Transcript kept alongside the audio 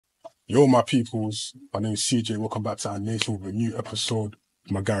Yo, my peoples, my name is CJ. Welcome back to AntNation with a new episode.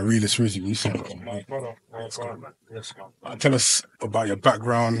 My guy, Realist Rizzy. We said, My brother. Yes, man. tell us about your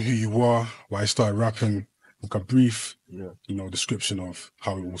background, who you are, why you started rapping, like a brief, description of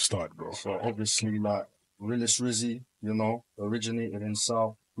how it all started, bro. So obviously, like, Realist Rizzy, originated in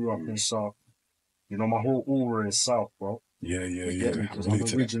South, grew up in South. My whole aura is South, bro. Yeah. Because I'm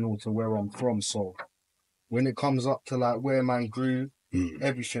original to where I'm from. So when it comes up to like where man grew,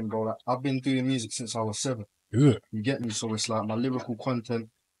 everything, bro. Like, I've been doing music since I was 7. Is it? You get me? So it's like my lyrical content,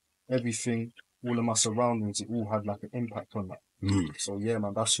 everything, all of my surroundings, it all had like an impact on that. So yeah,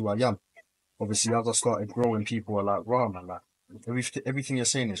 man, that's who I am. Obviously, as I started growing, people were like, "Wow, man, like everything you're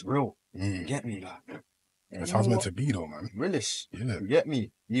saying is real." You get me, like. That's how it's meant to be, though, man. Realist. Yeah. You get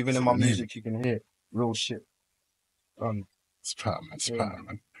me? Even in my music, you can hear real shit. It's pattern, man. It's pattern,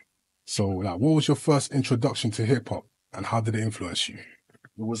 man. So, like, what was your first introduction to hip hop, and how did it influence you?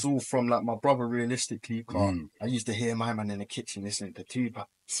 It was all from like my brother. Realistically, I used to hear my man in the kitchen listening to Tupac.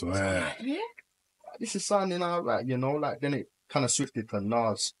 Swear. So like, yeah, this is sounding alright, Like then it kind of switched to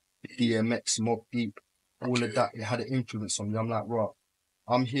Nas, DMX, Mobb Deep, all of that. It had an influence on me. I'm like, right,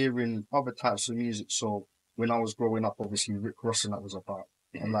 I'm hearing other types of music. So when I was growing up, obviously Rick Ross and that was about.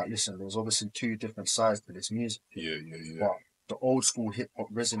 I'm like, listen, there's obviously 2 different sides to this music. Yeah. But the old school hip hop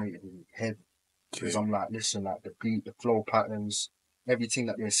resonated with me heavy. Because I'm like, listen, like the beat, the flow patterns, everything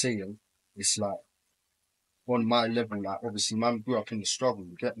that they're saying, it's like on my level. Like obviously, man grew up in the struggle.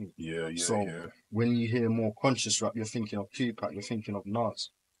 You get me? Yeah. So when you hear more conscious rap, you're thinking of Tupac, you're thinking of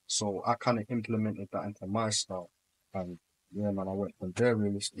Nas. So I kind of implemented that into my style, and yeah, man, I went from there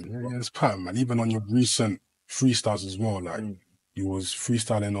realistically. Yeah, it's pattern, man. Even on your recent freestyles as well, like you was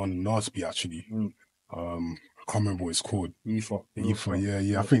freestyling on Nas beat actually. I can't remember what it's called. EP13.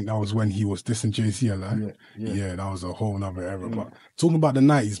 Yeah. I think that was when he was dissing Jay-Z, like. Yeah, that was a whole nother era. But talking about the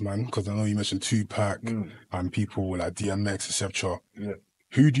 90s, man, because I know you mentioned Tupac and people like DMX, etc. Yeah.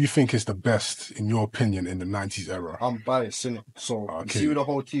 Who do you think is the best, in your opinion, in the 90s era? I'm biased, innit? So you see with the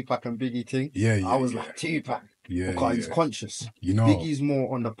whole Tupac and Biggie thing, I was like Tupac. Because he's conscious. Biggie's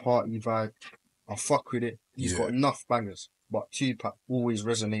more on the party vibe. I fuck with it. He's got enough bangers. But Tupac always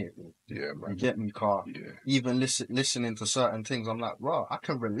resonated with me. Yeah, man. You get me, car? Yeah. Even listening to certain things, I'm like, bro, I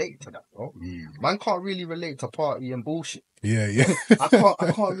can relate to that, bro. Man can't really relate to party and bullshit. Yeah. I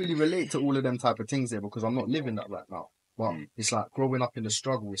can't really relate to all of them type of things there because I'm not living that right now. But it's like growing up in the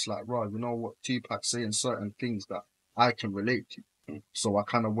struggle, it's like, right, you know what, Tupac's saying certain things that I can relate to. So I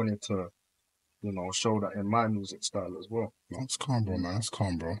kind of wanted to, show that in my music style as well. That's calm, bro, man. That's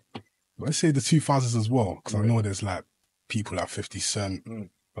calm, bro. But let's say the 2000s as well, because I know there's like people like 50 Cent.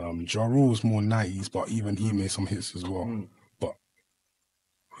 Ja Rule was more 90s, but even he made some hits as well. But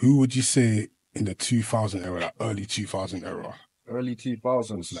who would you say in the 2000 era, like early 2000 era? Early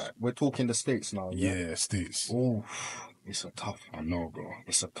 2000s, like, we're talking the States now, yeah? Yeah, States. Oh, it's a tough one. I know, bro.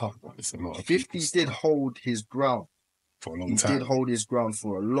 It's a tough one. It's a lot of 50 did hold his ground. For a long time. He did hold his ground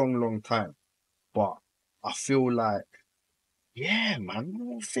for a long, long time. But I feel like, yeah,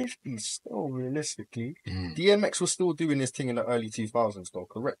 man, 50 still, realistically. DMX was still doing his thing in the early 2000s, though,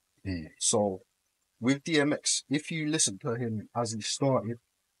 correct? So, with DMX, if you listen to him as he started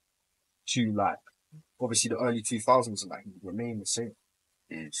to, like, obviously the early 2000s, like, he remained the same.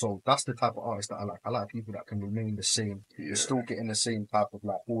 So that's the type of artist that I like. I like people that can remain the same. You're still getting the same type of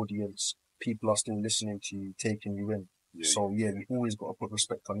like audience. People are still listening to you, taking you in. So yeah, you always got to put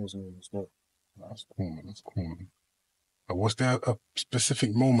respect on his name as well. That's cool, man. That's cool, man. But was there a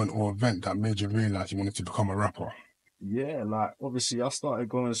specific moment or event that made you realize you wanted to become a rapper? Yeah, like obviously I started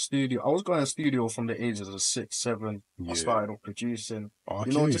going to studio. I was going to studio from the ages of 6, 7. I started off producing.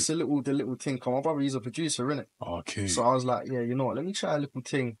 Just the little thing. Cause my brother, he's a producer, innit? Okay. So I was like, yeah, you know what? Let me try a little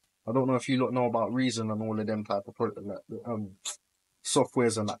thing. I don't know if you lot know about Reason and all of them type of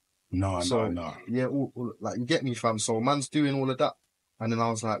softwares and that. No. Yeah, all, like you get me, fam. So man's doing all of that, and then I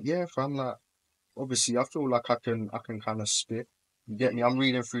was like, yeah, fam. Like, obviously, I feel like I can kind of spit. You get me? I'm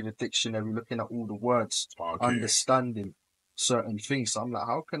reading through the dictionary, looking at all the words, understanding certain things. So I'm like,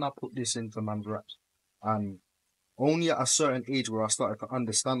 how can I put this into man's raps? And only at a certain age where I started to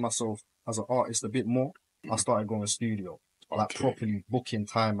understand myself as an artist a bit more, I started going to studio, like properly booking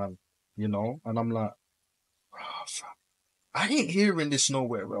time, and and I'm like, I ain't hearing this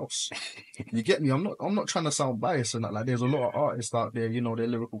nowhere else. You get me? I'm not trying to sound biased and that. Like, there's a lot of artists out there, their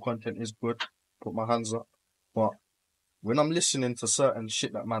lyrical content is good. Put my hands up. But when I'm listening to certain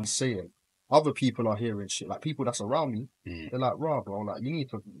shit that man's saying, other people are hearing shit. Like people that's around me, they're like, "Rah, bro, like you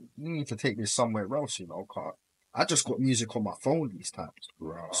need to take this somewhere else, cause I just got music on my phone these times."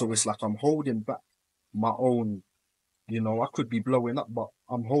 So it's like I'm holding back my own You know, I could be blowing up, but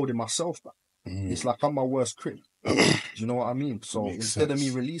I'm holding myself back. It's like I'm my worst critic. Do you know what I mean? So instead of me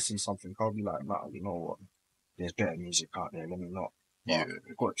releasing something, I'll be like, nah, you know what? There's better music out there, let me not. But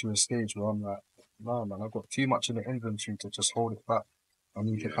I got to a stage where I'm like, nah, man, I've got too much in the inventory to just hold it back. I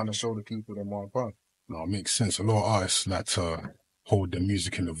need to kind of show the people them what I've got. No, it makes sense. A lot of artists like to hold the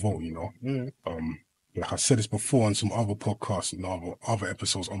music in the vault, you know. Like I said this before on some other podcasts and other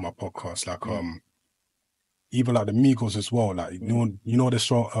episodes on my podcast, like even like the Migos as well, like you know their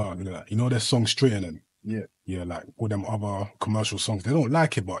song, you know their song Straightening. Yeah, like all them other commercial songs, they don't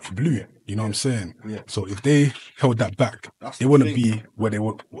like it, but it blew it. You know what I'm saying? So if they held that back, they wouldn't be where they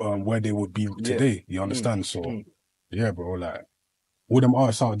would be today. You understand? So yeah, bro, like all them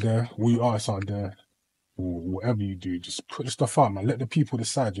artists out there, all you artists out there, or whatever you do, just put the stuff out, man. Let the people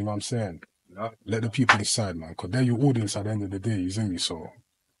decide. You know what I'm saying? Let the people decide, man, because they're your audience at the end of the day. You see me? So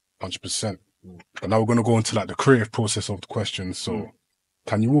 100%. But now we're gonna go into like the creative process of the questions. So.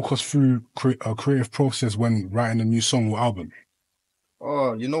 Can you walk us through a creative process when writing a new song or album?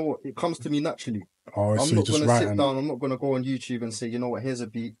 Oh, you know what? It comes to me naturally. Oh, I'm so not going to sit and... down. I'm not going to go on YouTube and say, you know what, here's a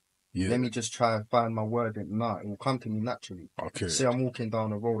beat. Let me just try and find my word in. Nah, it will come to me naturally. Okay. Say I'm walking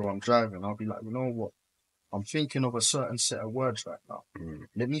down the road or I'm driving. I'll be like, you know what? I'm thinking of a certain set of words right now.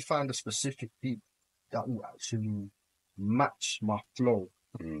 Let me find a specific beat that will actually match my flow.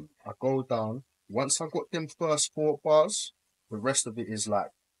 I go down. Once I got them first 4 bars, the rest of it is like,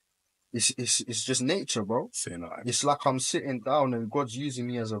 it's just nature, bro. It's like I'm sitting down and God's using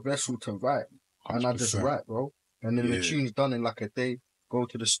me as a vessel to write. 100%. And I just write, bro. And then the tune's done in like a day. Go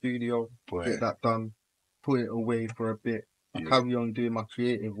to the studio, get that done, put it away for a bit. I carry on doing my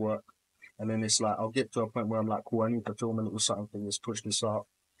creative work. And then it's like, I'll get to a point where I'm like, cool, I need to film a little something for this, push this out.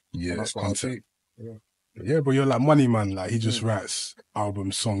 Yeah, and that's what I do. Yeah, but you're like Money Man. Like, he just writes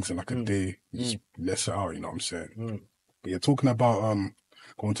album songs in like a day. He just lets it out, you know what I'm saying? But you're talking about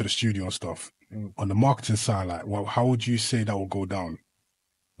going to the studio and stuff. On the marketing side, like, well, how would you say that will go down?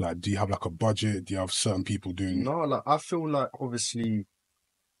 Like, do you have like a budget? Do you have certain people doing... No, like, I feel like, obviously,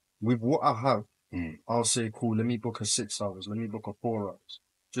 with what I have, I'll say, cool, let me book a 6 hours, let me book a 4 hours.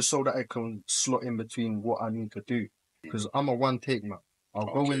 Just so that I can slot in between what I need to do. Because I'm a one take man. I'll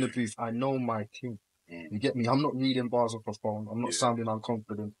go in the booth, I know my team. You get me? I'm not reading bars off a phone. I'm not sounding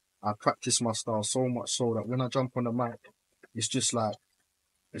unconfident. I practice my style so much so that when I jump on the mic, it's just like,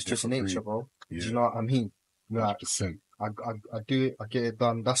 it's just nature, bro. Do you know what I mean? Like, 100%. I do it, I get it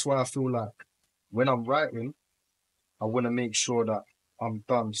done. That's why I feel like when I'm writing, I want to make sure that I'm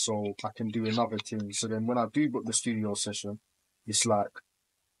done so I can do another thing. So then when I do book the studio session, it's like,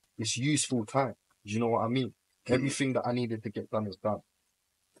 it's useful time. Do you know what I mean? Everything that I needed to get done is done.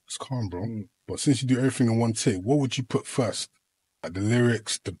 It's calm, bro. But since you do everything in one take, what would you put first? Like the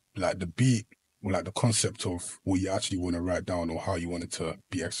lyrics, the beat, or like the concept of what you actually want to write down or how you want it to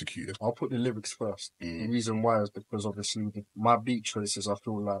be executed? I'll put the lyrics first. The reason why is because obviously my beat choices, I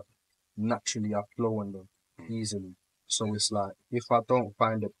feel like naturally I flow on them easily. So it's like, if I don't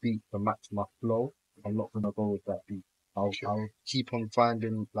find a beat to match my flow, I'm not going to go with that beat. I'll keep on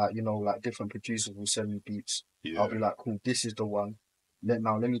finding, like, you know, like different producers will send me beats. I'll be like, cool, this is the one. Let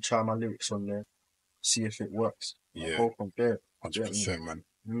me try my lyrics on there, see if it works. I'll go from there. 100%, man.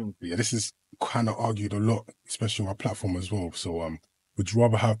 Yeah, this is kind of argued a lot, especially on my platform as well. So, would you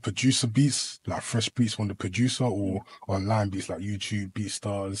rather have producer beats, like fresh beats from the producer, or online beats like YouTube,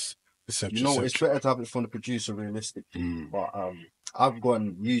 BeatStars, etc.? You know, it's better to have it from the producer, realistically. But I've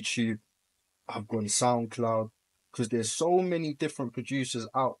gone YouTube, I've gone SoundCloud, because there's so many different producers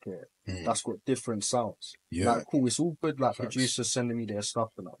out there that's got different sounds. Like, cool, it's all good, like producers sending me their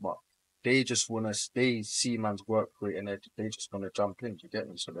stuff and that, but they just want to, they see man's work rate and they just want to jump in, you get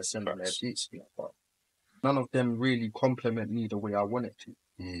me? So they're sending their beats, but none of them really compliment me the way I want it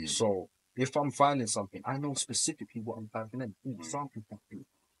to. So if I'm finding something, I know specifically what I'm typing in. Sample beat,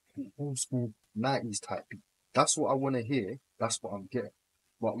 old school 90s type beat. That's what I want to hear. That's what I'm getting.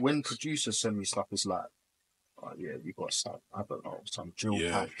 But when producers send me stuff, it's like, oh yeah, you got some, I don't know, some drill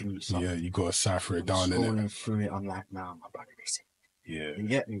type beat. Yeah, you got to cipher it down. Scrolling through it, I'm like, nah, my brother, listen. You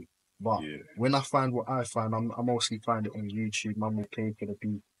get me? But when I find what I find, I mostly find it on YouTube. Man will pay for the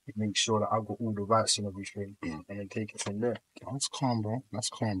beat, make sure that I've got all the rights and everything, and then take it from there. That's calm, bro. That's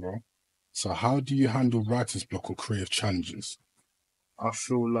calm, bro. So how do you handle writer's block or creative challenges? I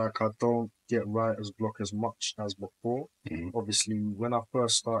feel like I don't get writer's block as much as before. Obviously, when I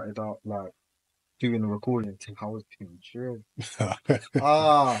first started out, like, doing the recording thing, I was doing drill.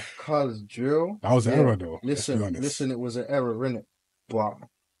 Cuz drill. That was an error though. Listen, it was an error, innit? But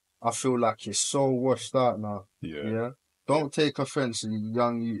I feel like it's so washed out now. Yeah. Don't take offense to you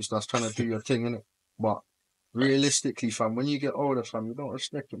young youths that's trying to do your thing, innit? But Realistically, fam, when you get older, fam, you don't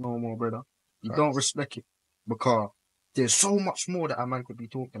respect it no more, brother. You don't respect it because there's so much more that a man could be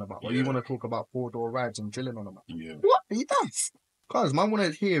talking about. Or you want to talk about four-door rides and drilling on a man. Yeah. What? He does. Cause man want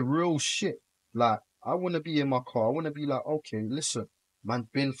to hear real shit. Like, I want to be in my car. I want to be like, okay, listen, man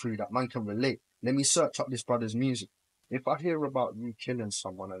been through that. Man can relate. Let me search up this brother's music. If I hear about you killing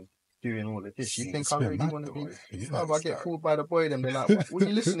someone and doing all of this, you think I really want to be? I get fooled by the boy, then they're like, what are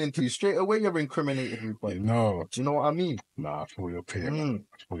you listening to? Straight away, you're incriminated with, boy. You know. Do you know what I mean? Nah, I feel your pain, man.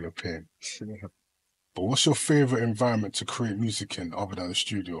 I feel your pain. Yeah. But what's your favorite environment to create music in other than the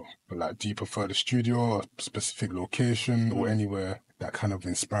studio? Like, do you prefer the studio, a specific location, or anywhere that kind of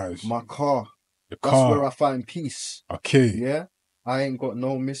inspires you? My car. Your That's car. where I find peace. Okay. Yeah. I ain't got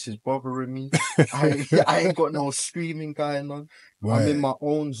no missus bothering me. I ain't got no screaming going on. Right. I'm in my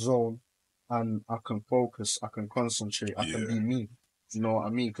own zone and I can focus. I can concentrate. I can be me. You know what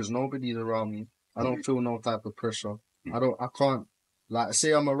I mean? Because nobody's around me. I don't feel no type of pressure. I can't, like,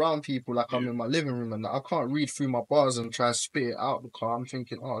 say I'm around people, like I'm in my living room and I can't read through my bars and try to spit it out the car. I'm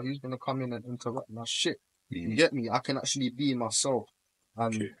thinking, oh, he's going to come in and interrupt my shit. You get me? I can actually be myself.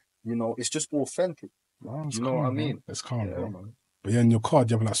 And, you know, it's just authentic. Wow, you know what I mean? It's calm, bro. Man. But yeah, in your car,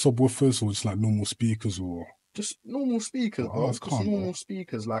 do you have like subwoofers or just like normal speakers or? Just normal speakers, bro. It's calm, just normal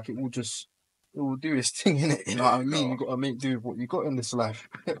speakers. Like it will do its thing in it. You know what I mean? You got to make do with what you got in this life.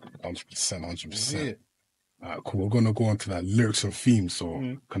 100%, 100%. Alright, cool. We're gonna go on to like lyrics and themes,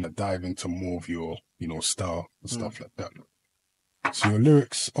 so kind of dive into more of your, you know, style and stuff like that. So your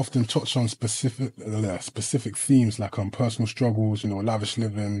lyrics often touch on specific themes like personal struggles, you know, lavish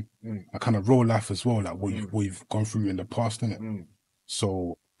living, and kind of real life as well, like what you've gone through in the past, innit?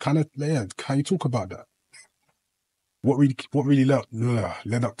 So kind of, can you talk about that? What really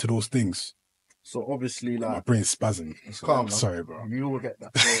led up to those things? So obviously, like, my brain's spazzing. It's calm, man. Sorry, bro. You will get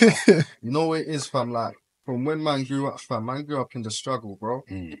that. So, like, you know what it is, fam? Like, from when man grew up, fam, man grew up in the struggle, bro.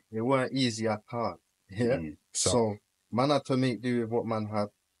 It weren't easy at all. Yeah. So man had to make do with what man had.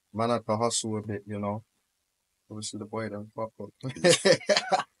 Man had to hustle a bit, you know. Obviously, the boy don't fuck up.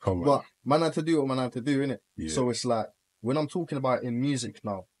 But man had to do what man had to do, innit? Yeah. So it's like, when I'm talking about in music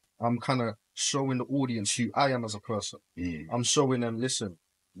now, I'm kind of showing the audience who I am as a person. I'm showing them, listen,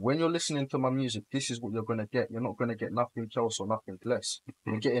 when you're listening to my music, this is what you're going to get. You're not going to get nothing else or nothing less.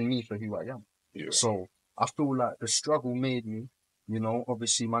 You're getting me for who I am. Yeah. So I feel like the struggle made me, you know,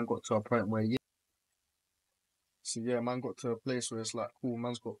 obviously man got to a point where, man got to a place where it's like, cool,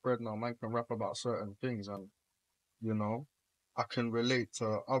 man's got bread now, man can rap about certain things and, you know, I can relate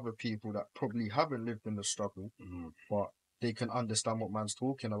to other people that probably haven't lived in the struggle, but they can understand what man's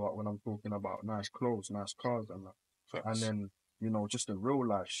talking about when I'm talking about nice clothes, nice cars and that. And then, you know, just the real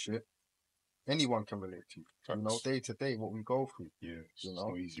life shit, anyone can relate to. You know, day to day, what we go through. Yeah, you know? It's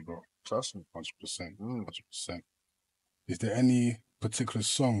not easy, bro. Trust me. 100%. 100%. Is there any particular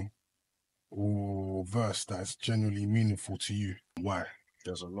song or verse that is genuinely meaningful to you? Why?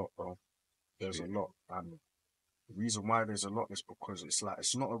 There's a lot, bro. There's a lot. And the reason why there's a lot is because it's like,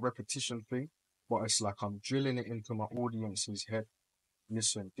 it's not a repetition thing, but it's like I'm drilling it into my audience's head.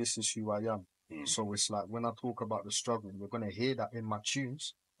 Listen, this is who I am. So it's like when I talk about the struggle, you're going to hear that in my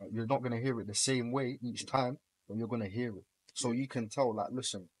tunes. You're not going to hear it the same way each time, but you're going to hear it. So you can tell, like,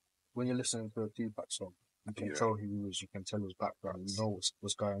 listen, when you're listening to a Tupac song, you can tell who he is, you can tell his background, you know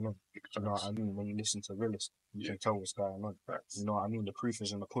what's going on. You know what I mean? When you listen to Realist, you can tell what's going on. You know what I mean? The proof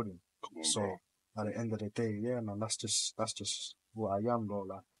is in the pudding. So at the end of the day, man, that's just what I am, bro.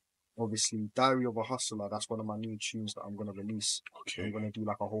 Like, obviously, Diary of a Hustler, that's one of my new tunes that I'm going to release. I'm going to do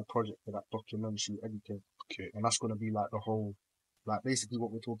like a whole project for that documentary, everything. And that's going to be like the whole, like basically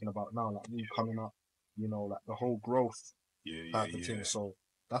what we're talking about now, like me coming up, you know, like the whole growth type of thing. So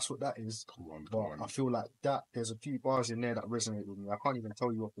that's what that is. I feel like that, there's a few bars in there that resonate with me. I can't even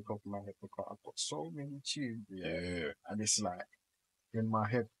tell you off the top of my head because I've got so many tunes. And it's like in my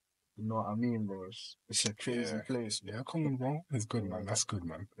head. You know what I mean, bro? It's a crazy place. Yeah, come on, bro. It's good, man. That's good,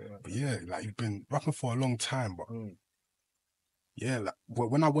 man. But like you've been rapping for a long time, but like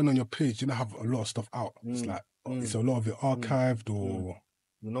when I went on your page, you don't have a lot of stuff out. It's like, is a lot of it archived or?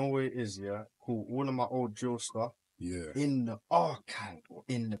 You know what it is, yeah? Cool. All of my old drill stuff. In the archive or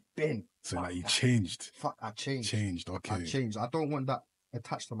in the bin. So like you changed. I changed. Okay. I changed. I don't want that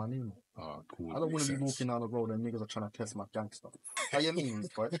attached to my name. Cool. I don't want to be walking down the road and niggas are trying to test my gangster. How you mean,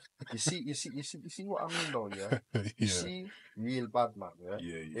 boy? You see what I mean though, yeah? You see, real bad man, yeah?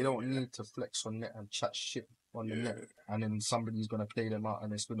 They don't need to flex on net and chat shit on the net, and then somebody's gonna play them out,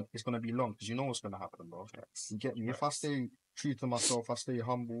 and it's gonna be long because you know what's gonna happen, bro. You get me? If I stay true to myself, I stay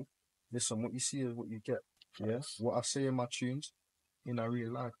humble. Listen, what you see is what you get. Yeah. What I say in my tunes, in a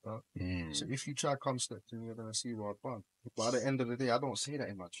real life, bro. So if you try come step to me, you're gonna see what I've done. But at the end of the day, I don't say that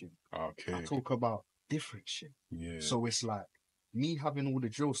in my tune. Okay. I talk about different shit. Yeah. So it's like me having all the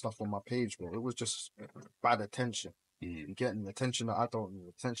drill stuff on my page, bro. It was just bad attention. You getting attention that I don't need,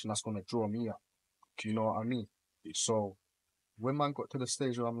 attention that's gonna draw me up. Do you know what I mean? So when man got to the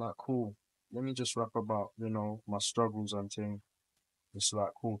stage where I'm like, cool, let me just rap about, you know, my struggles and things. It's like,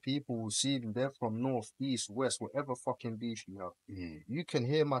 cool, people will see me. They're from north, east, west, whatever fucking beef you have. You can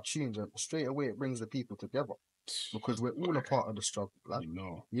hear my tunes and straight away it brings the people together because we're all a part of the struggle. Like, You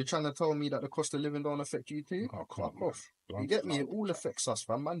know. you're trying to tell me that the cost of living don't affect you too? Oh, Fuck off. You get me? It all affects us,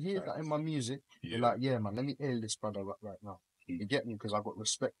 fam. Man, hear that in my music. You're like, yeah, man, let me air this brother right now. You get me? Because I got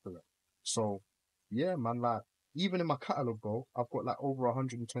respect for it. So, yeah, man, like, even in my catalogue, bro, I've got like over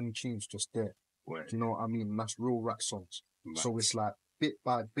 120 tunes just there. Do you know what I mean? And that's real rap songs. So it's like bit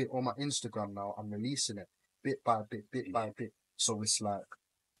by bit on my Instagram now, I'm releasing it bit by bit, bit by bit. So it's like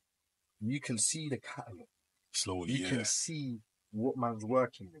you can see the catalogue. Slowly, you can see what man's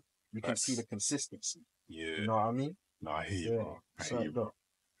working with. You can see the consistency. Yeah. You know what I mean? No, I hear you, bro. I hear you, bro.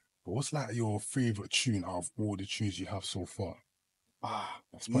 But what's like your favourite tune out of all the tunes you have so far?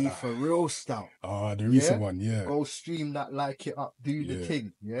 For real style. The recent one, yeah. Go stream that, like it up, do the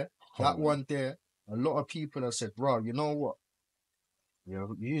thing, yeah? That one there, a lot of people have said, bro, you know what? You're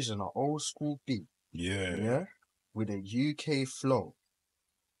using an old school beat. Yeah? With a UK flow.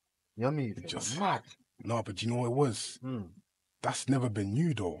 You know what I mean? Just mad. No, but you know what it was? That's never been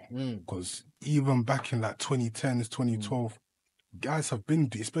you though. Because even back in like 2010s, 2012, guys have been,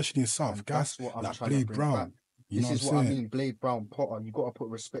 especially in South, And guys what I'm like trying Blade to bring Brown. back. You This know is what I mean, Blade Brown, Potter. You got to put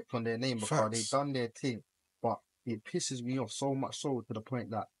respect on their name because they done their thing. But it pisses me off so much so to the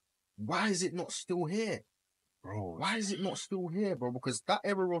point that why is it not still here? Bro. Why is it not still here, bro? Because that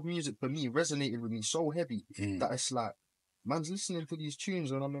era of music for me resonated with me so heavy that it's like, man's listening to these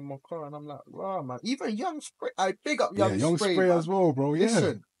tunes and I'm in my car and I'm like, wow, man. Even Young Spray, I big up Young Spray, Spray man. as well, bro.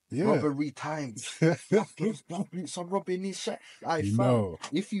 Listen, robbery times. I'm robbing this shit.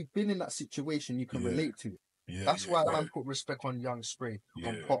 If you've been in that situation, you can relate to it. That's why man put respect on Young Spray,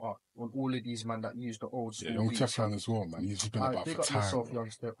 on Potter, on all of these man that use the old school Young beats. Teflon as well, man. He's just been about big for up time. Yourself, Young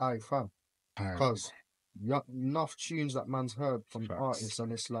Step. Aye, fam. Because enough tunes that man's heard from artists,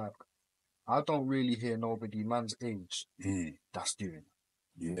 and it's like, I don't really hear nobody man's age that's doing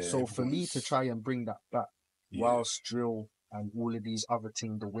it. So for me to try and bring that back, whilst drill and all of these other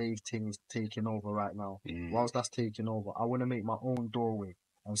things, the wave things taking over right now, whilst that's taking over, I want to make my own doorway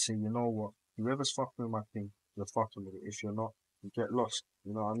and say, you know what, whoever's fucking with my thing, you're fucking with it. If you're not, you get lost.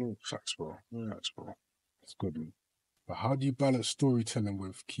 You know what I mean? Facts, bro. Facts, bro. It's good, man. But how do you balance storytelling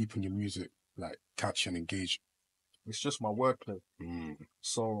with keeping your music like catchy and engaging? It's just my wordplay.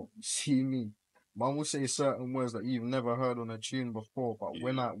 So see me, man will say certain words that you've never heard on a tune before, but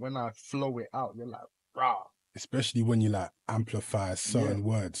when I flow it out, you're like, rah. Especially when you like amplify certain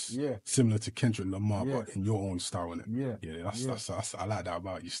words, similar to Kendrick Lamar, but in your own style, innit? That's I like that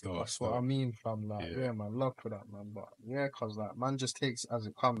about you still. That's what I mean, fam. Like, man, love for that, man. But cause like, man just takes it as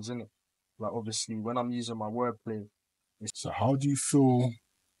it comes, innit? Like, obviously, when I'm using my wordplay. So how do you feel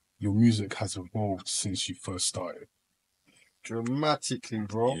your music has evolved since you first started? Dramatically,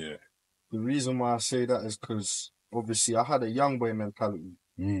 bro. The reason why I say that is because obviously I had a young boy mentality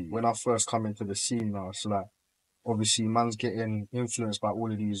when I first come into the scene. Now it's like, obviously man's getting influenced by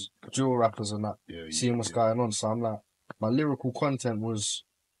all of these drill rappers and that, seeing what's going on. So I'm like, my lyrical content was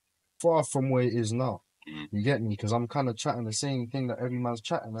far from where it is now. You get me? Because I'm kind of chatting the same thing that every man's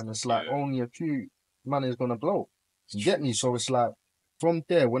chatting, and it's like only a few man is gonna blow. You get me? So it's like from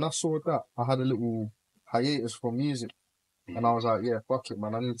there, when I saw that, I had a little hiatus from music, and I was like, yeah, fuck it,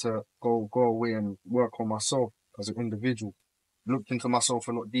 man. I need to go away and work on myself as an individual. Looked into myself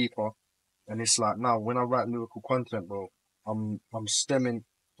a lot deeper, and it's like now when I write lyrical content, bro, I'm stemming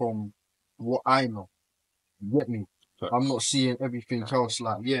from what I know. You get me? I'm not seeing everything else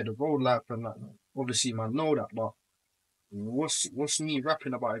like, the road life and that. Obviously, man, know that, but what's me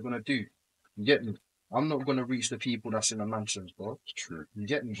rapping about it gonna do? You get me? I'm not gonna reach the people that's in the mansions, bro. It's true. You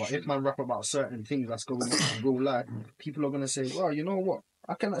get me? But if man rap about certain things that's going on in real life, people are gonna say, well, you know what?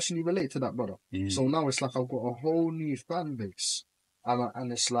 I can actually relate to that, brother. So now it's like I've got a whole new fan base.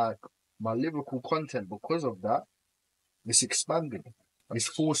 And it's like my lyrical content, because of that, it's expanding. It's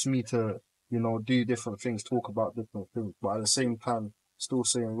forced me to, do different things, talk about different things, but at the same time, still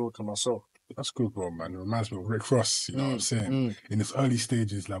saying real to myself. That's good, bro, man. It reminds me of Rick Ross, you know what I'm saying? In his early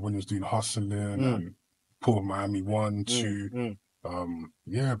stages, like when he was doing Hustling and Port Miami 1, 2,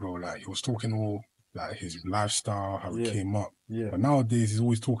 bro, like he was talking all like his lifestyle, how he came up. But nowadays he's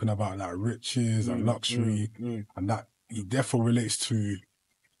always talking about like riches and luxury and that he therefore relates to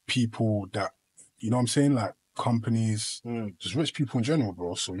people that, you know what I'm saying, like companies, just rich people in general,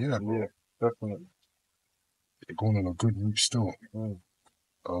 bro. So yeah, bro. Yeah, definitely. They're going on a good route still.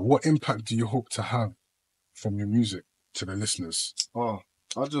 What impact do you hope to have from your music to the listeners? Oh,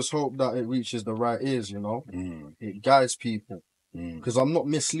 I just hope that it reaches the right ears, you know? It guides people. Because I'm not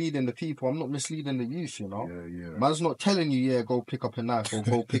misleading the people, I'm not misleading the youth, you know? Man's not telling you, yeah, go pick up a knife or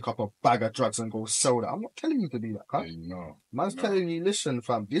go pick up a bag of drugs and go sell that. I'm not telling you to do that, cuz. Man's telling you, listen,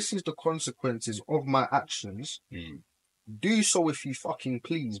 fam, this is the consequences of my actions. Do so if you fucking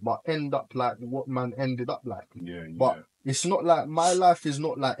please, but end up like what man ended up like. But it's not like, my life is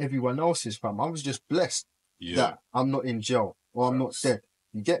not like everyone else's, fam. I was just blessed that I'm not in jail or I'm not dead.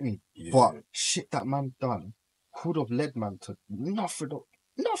 You get me? But shit that man done could have led man to enough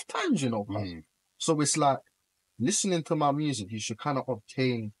times, you know. So it's like, listening to my music, you should kind of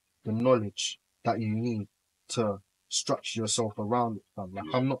obtain the knowledge that you need to structure yourself around it, fam. Like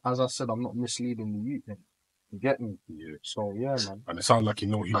I'm not, as I said, I'm not misleading the youth. You get me? So yeah, man. And it sounds like you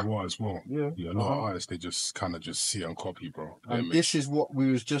know who you are as well. Yeah. A lot of artists, they just kind of just see and copy, bro. And this is what we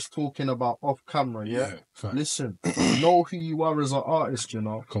was just talking about off camera, yeah? Fact. Listen, know who you are as an artist, you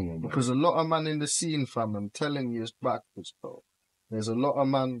know? Come on, man. Because a lot of man in the scene, fam, I'm telling you, it's backwards, bro. There's a lot of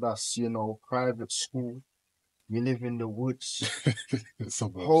man that's, you know, private school. You live in the woods.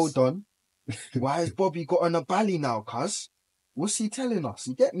 Hold on. Why has Bobby got on a bally now, cuz? What's he telling us?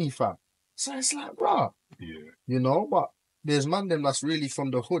 You get me, fam? So it's like, bruh. You know, but there's man them that's really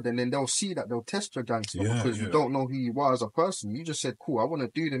from the hood, and then they'll see that, they'll test your gangster because you don't know who you are as a person. You just said, cool, I want to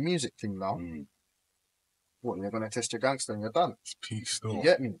do the music thing now. What, you're going to test your gangster and you're done? It's peace though. You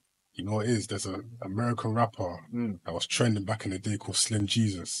get me? You know what it is? There's an American rapper that was trending back in the day called Slim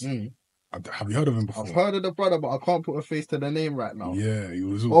Jesus. Have you heard of him before? I've heard of the brother, but I can't put a face to the name right now. Yeah, he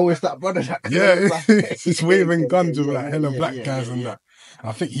was. Oh, it's that brother that. He's waving guns with like hella black guys and that. And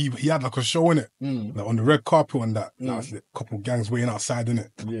I think he had like a show in it, like on the red carpet and that. Like a couple of gangs waiting outside in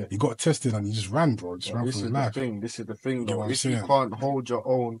it. Yeah, he got tested and he just ran, bro. Just ran for his life. This is the thing, though. If you can't hold your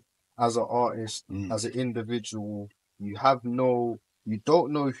own as an artist, as an individual, you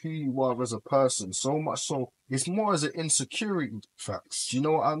don't know who you are as a person. So much so, it's more as an insecurity. Facts. Do you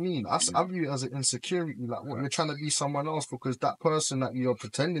know what I mean? I view it as an insecurity. Like, what, you're trying to be someone else because that person that you're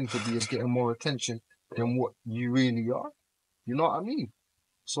pretending to be is getting more attention than what you really are. You know what I mean?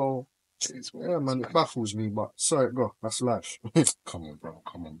 So, yeah, man, it baffles me, but sorry, go. That's life. Come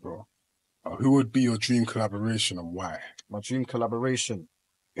on, bro. Who would be your dream collaboration and why? My dream collaboration?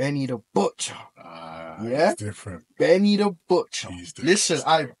 Benny the Butcher. It's different. Benny the Butcher. Listen,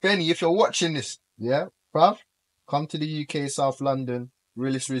 Benny, if you're watching this, yeah, bruv, come to the UK, South London.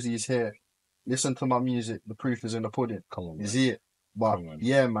 Realist Rizzy is here. Listen to my music. The proof is in the pudding. Come on, man. You see it? But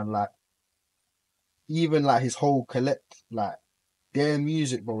yeah, man, like, even like his whole like, their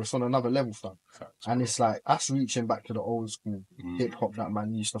music, bro, it's on another level, fam. Facts, and it's like, that's reaching back to the old school hip hop that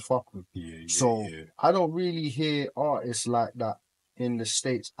man used to fuck with. I don't really hear artists like that in the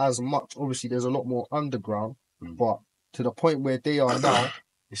States as much. Obviously, there's a lot more underground, but to the point where they are now,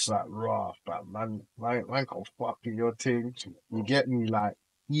 it's like, raw, man can't fuck with your thing. You get me? Like,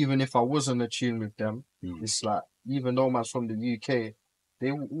 even if I wasn't attuned with them, it's like, even though man's from the UK,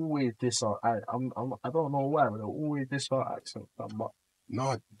 they will always diss our. I don't know why, but they'll always diss our accent. But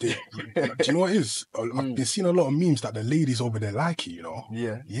no, do you know what it is? I've been seeing a lot of memes that the ladies over there like it, you know?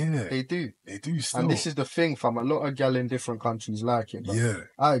 Yeah. They do still. And this is the thing, fam. A lot of gal in different countries like it. Yeah.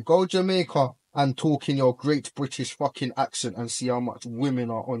 Alright, go Jamaica and talk in your great British fucking accent and see how much women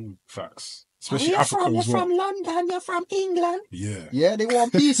are on you. Facts. Especially Africa as well. You're from London, you're from England. Yeah, they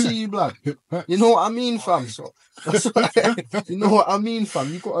want peace of you, blood. You know what I mean, fam? So, you know what I mean,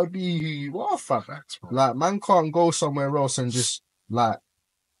 fam? You gotta be who you are, fam. Like, man can't go somewhere else and just, like,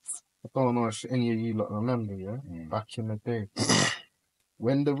 I don't know if any of you lot remember, back in the day.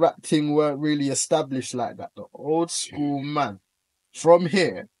 When the rap thing weren't really established like that, the old school man from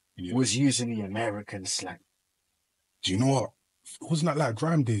here was using the American slang. Do you know what? Wasn't that like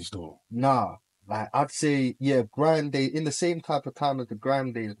grime days though? Nah, like I'd say, grime day in the same type of time as the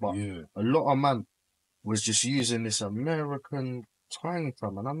grime days, but a lot of man was just using this American twang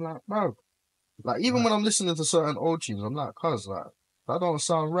from, and I'm like, bro, like even when I'm listening to certain old tunes, I'm like, cuz, like, that don't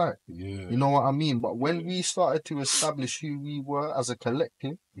sound right. You know what I mean? But when we started to establish who we were as a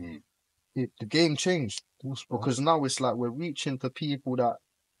collective, the game changed. Because now it's like we're reaching to people that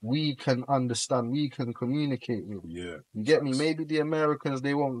we can understand, we can communicate with. You get me? Maybe the Americans,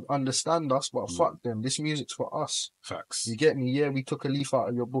 they won't understand us, but fuck them. This music's for us. Facts. You get me? Yeah, we took a leaf out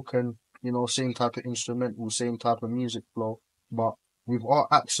of your book and, you know, same type of instrumental, same type of music flow, but with our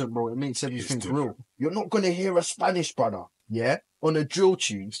accent, bro, it makes everything different. real. You're not gonna hear a Spanish brother, yeah, on a drill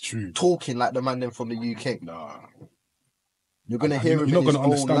tune, It's true. talking like the man them from the UK. Nah. You're gonna And hear him. you're not in his gonna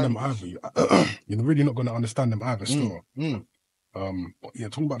understand own them language. either. You're really not gonna understand them either. Mm, Still. mm, But yeah,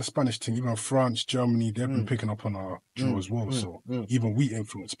 talking about the Spanish thing, even France, Germany, they've been mm, picking up on our drill as well. So even we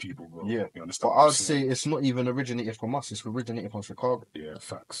influence people, bro. yeah. You understand But what I'm I'd say saying? it's not even originated from us. It's originated from Chicago. Yeah,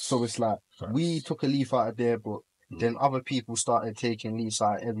 facts. So it's like we Facts. took a leaf out of their book. Then other people started taking leaves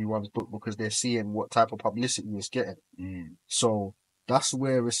out of everyone's book because they're seeing what type of publicity it's getting. So that's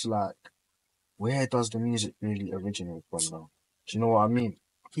where it's like, where does the music really originate from now? Do you know what I mean?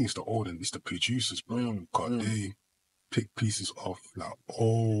 I think it's the producers, bro. They pick pieces off like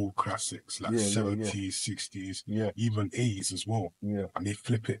old classics, like 70s, 60s, even 80s as well. Yeah. And they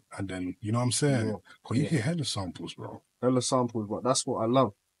flip it, and then, you know what I'm saying? Yeah. Because you hear hella samples, bro. Hella samples, but that's what I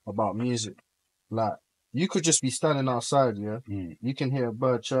love about music. Like, you could just be standing outside, yeah? You can hear a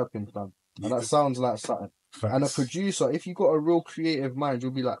bird chirping, fam. And that sounds like something. Facts. And a producer, if you got a real creative mind,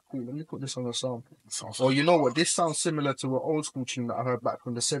 you'll be like, cool, let me put this on a sample. Or you know what, this sounds similar to an old school tune that I heard back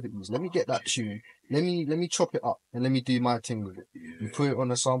from the 70s. Let me get that tune. Let me chop it up and let me do my thing with it. You put it on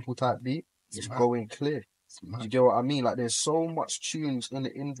a sample type beat, it's going clear. You get what I mean? Like, there's so much tunes in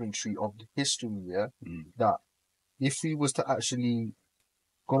the inventory of the history, yeah, that if we was to actually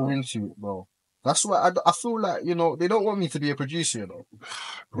go into it, bro, that's why I feel like, you know, they don't want me to be a producer, you know,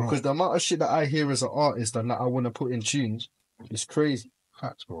 because the amount of shit that I hear as an artist and that I want to put in tunes is crazy.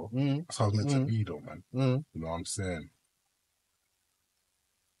 Facts, bro. That's how it's meant to be, though, man. You know what I'm saying?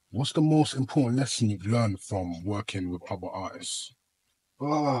 What's the most important lesson you've learned from working with other artists?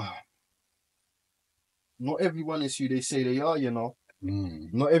 Not everyone is who they say they are, you know.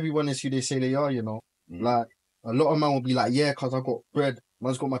 Not everyone is who they say they are, you know. Like, a lot of man will be like, yeah, because I got bread.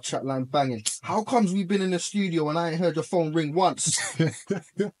 Man's got my chat line banging. How comes we've been in the studio and I ain't heard your phone ring once?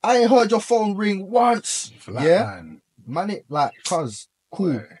 I ain't heard your phone ring once. Man, it like, cuz,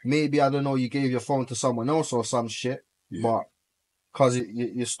 cool. Maybe, I don't know, you gave your phone to someone else or some shit. But, cuz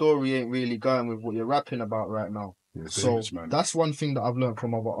your story ain't really going with what you're rapping about right now. So, that's one thing that I've learned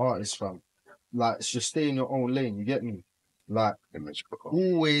from other artists, fam. Like, it's just stay in your own lane, you get me? Like,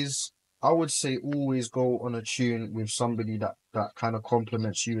 always, I would say always go on a tune with somebody that kind of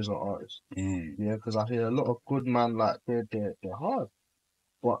complements you as an artist. Yeah, because I hear a lot of good man, like, they're hard.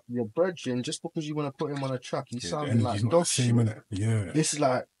 But your brethren, just because you want to put him on a track, he's sounding like dog shit. It's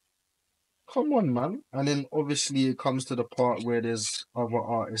like, come on, man. And then obviously it comes to the part where there's other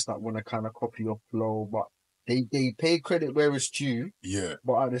artists that want to kind of copy your flow, but they pay credit where it's due.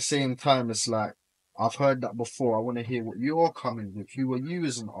 But at the same time, it's like, I've heard that before. I want to hear what you're coming with. Who are you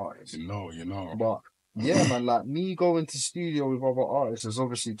as an artist? You know. But yeah, man, like me going to studio with other artists has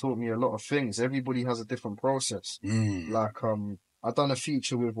obviously taught me a lot of things. Everybody has a different process. Like, I done a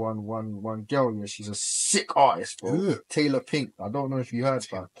feature with one girl, yeah, she's a sick artist, bro. Taylor Pink. I don't know if you heard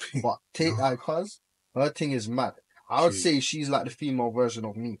that. But cuz her thing is mad. I would say she's like the female version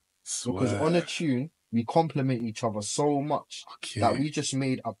of me. Because on a tune, we complement each other so much that we just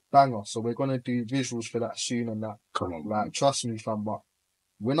made a banger. So we're gonna do visuals for that soon and that. Come on, like, trust me, fam. But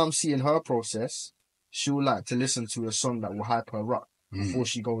when I'm seeing her process, she'll like to listen to a song that will hype her up before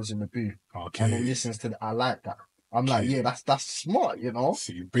she goes in the booth. And then listens to I like that. I'm like, yeah, that's smart, you know.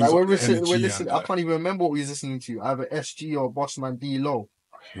 Like, we're listening. I can't even remember what we was listening to, either SG or Bossman D Low.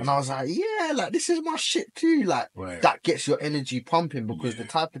 And I was like, yeah, like, this is my shit too. Like, that gets your energy pumping because the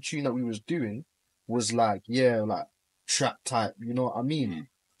type of tune that we was doing was like, like trap type, you know what I mean?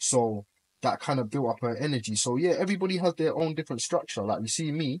 So that kind of built up her energy. So yeah, everybody has their own different structure. Like, you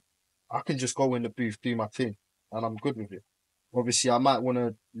see me, I can just go in the booth, do my thing, and I'm good with it. Obviously, I might want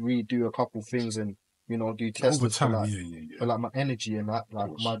to redo a couple things and, you know, do tests for like my energy and that,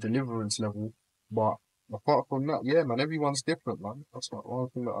 like my deliverance level. But apart from that, yeah, man, everyone's different, man. That's like one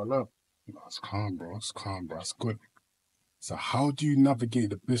thing that I learned. That's calm, bro. That's good. So how do you navigate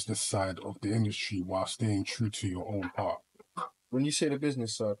the business side of the industry while staying true to your own part? When you say the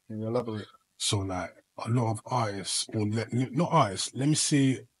business side, can you elaborate? So, like, a lot of artists, or not artists, let me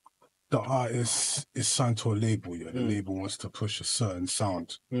say the artist is signed to a label, the label wants to push a certain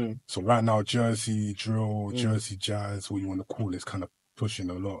sound. So right now, Jersey Drill, Jersey Jazz, what you want to call it, is kind of pushing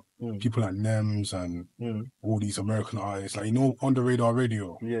a lot. People like Nems and all these American artists, like, you know, on the radar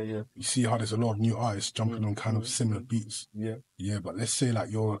radio. You see how there's a lot of new artists jumping on kind of similar beats. But let's say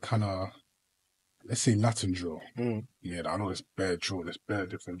like you're kind of, let's say Latin drill. I know there's bare drill, there's bare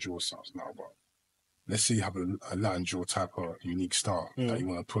different drill sounds now, but let's say you have a Latin drill type of unique style that you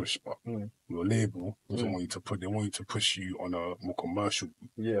want to push, but your label doesn't want you to they want you to push you on a more commercial.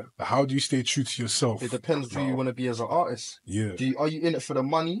 Yeah. But how do you stay true to yourself? It depends who you want to be as an artist. Yeah. Are you in it for the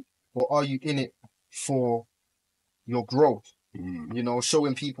money, or are you in it for your growth? You know,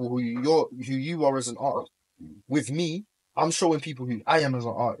 showing people who you are as an artist. With me, I'm showing people who I am as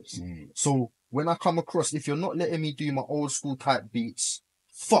an artist. So when I come across, if you're not letting me do my old school type beats,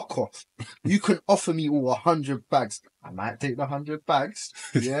 fuck off. You can offer me all 100 bags. I might take the 100 bags,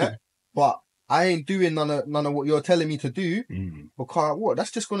 yeah, but I ain't doing none of what you're telling me to do, because what?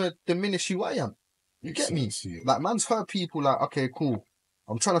 That's just gonna diminish who I am. You get me? Like, man's heard people like, okay, cool.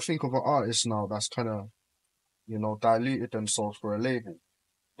 I'm trying to think of an artist now that's kind of, you know, diluted themselves for a label.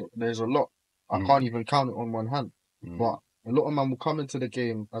 There's a lot. I can't even count it on one hand. But a lot of man will come into the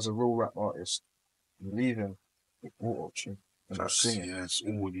game as a real rap artist, leave him with auto-tune and singing. Yeah, it's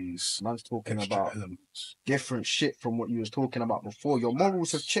all these man's talking about elements. Different shit from what you was talking about before. Your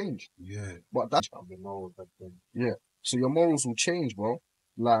morals have changed. Yeah. But that's yeah. So your morals will change, bro.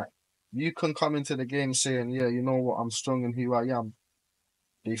 Like, you can come into the game saying, yeah, you know what, I'm strong in who I am.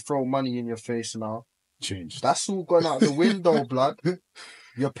 They throw money in your face now. Changed. That's all gone out the window, blood.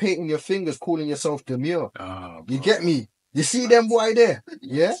 You're painting your fingers, calling yourself demure. You get me? You see them boy there?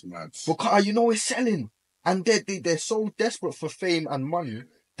 Yeah? Because you know it's selling. And they're so desperate for fame and money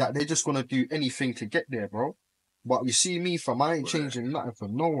that they're just gonna do anything to get there, bro. But you see me, fam, I ain't changing nothing for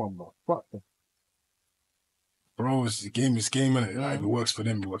no one, bro. Fuck them. Bro, it's game, innit? Like, if it works for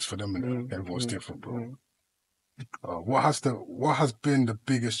them, it works for them, innit? Everyone's different, bro. What has been the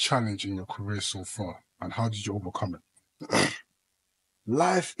biggest challenge in your career so far, and how did you overcome it?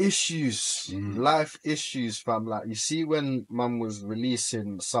 Life issues, fam. Like, you see, when man was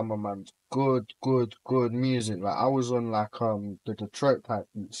releasing some of man's good music, like I was on like the Detroit type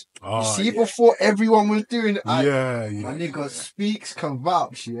beats. You see, before everyone was doing it, my nigga Speaks can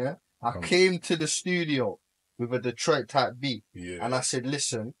vouch. Yeah, I came to the studio with a Detroit type beat, and I said,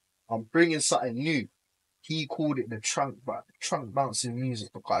 listen, I'm bringing something new. He called it the trunk bouncing music,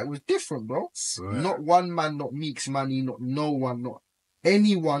 because it was different, bro. Not one man, not Meeks Money, not no one, not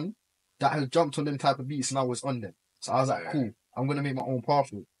anyone that has jumped on them type of beats, and I was on them. So I was like, cool, I'm gonna make my own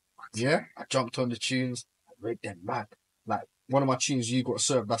pathway. Yeah, I jumped on the tunes, I read them mad. Like, one of my tunes, You Got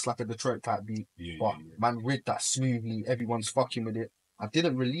Served, that's like a Detroit type beat. But man read that smoothly, everyone's fucking with it. I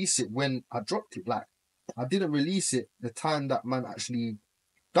didn't release it when I dropped it. Like, I didn't release it the time that man actually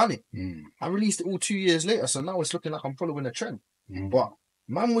done it. I released it all 2 years later, so now it's looking like I'm following a trend. But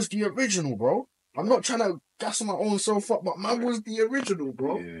man was the original, bro. I'm not trying to gas my own self up, but man was the original,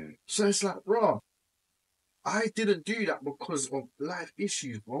 bro. So it's like, bro, I didn't do that because of life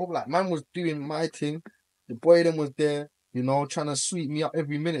issues, bro. Like, man was doing my thing. The boy then was there, you know, trying to sweep me up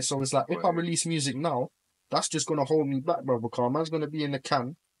every minute. So it's like, if I release music now, that's just going to hold me back, bro, because man's going to be in the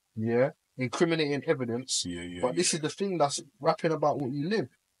can, incriminating evidence. But this is the thing, that's rapping about what you live.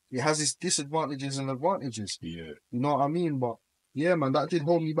 It has its disadvantages and advantages. You know what I mean? But yeah, man, that did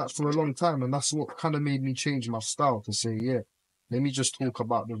hold me back for a long time. And that's what kind of made me change my style to say, let me just talk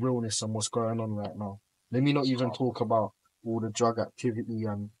about the realness and what's going on right now. Let me not even talk about all the drug activity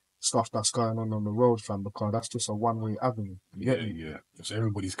and stuff that's going on the road, fam, because that's just a one-way avenue. Yeah. So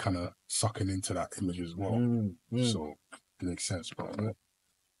everybody's kind of sucking into that image as well. So it makes sense, bro.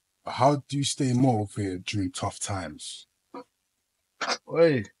 How do you stay motivated during tough times?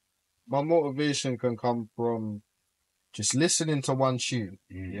 Hey, my motivation can come from just listening to one tune.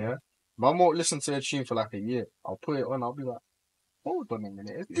 I won't listen to a tune for like a year. I'll put it on, I'll be like, hold on a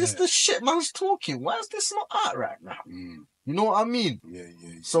minute, is this the shit man's talking? Why is this not out right now? You know what I mean?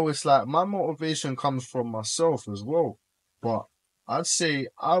 So it's like, my motivation comes from myself as well. But I'd say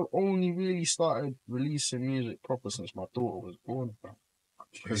I've only really started releasing music proper since my daughter was born.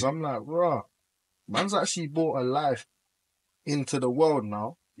 Because I'm like, rah, man's actually brought a life into the world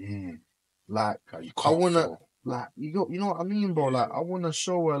now. Like, I wanna, like, you know what I mean, bro? Like, I wanna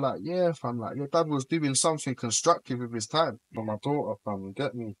show her, like, yeah, fam, like, your dad was doing something constructive with his time for my daughter, fam. You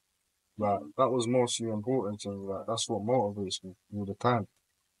get me? Like, that was mostly important to me. Like, that's what motivates me all the time.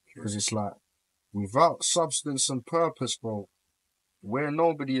 Because it's like, without substance and purpose, bro, we're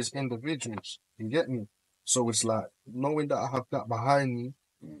nobody as individuals. You get me? So it's like, knowing that I have that behind me,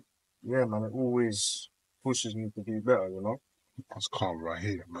 yeah, man, it always pushes me to do better, you know? That's calm right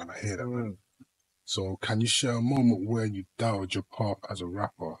here, man. I hear that, man. So can you share a moment where you doubted your path as a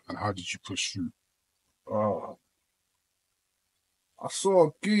rapper, and how did you push through? I saw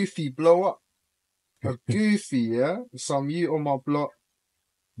a Goofy blow up. A Goofy, yeah? Some youth on my block,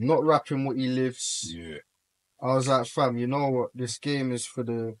 not rapping what he lives. I was like, fam, you know what? This game is for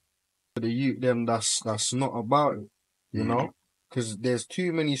the the youth them that's not about it, you know? Because there's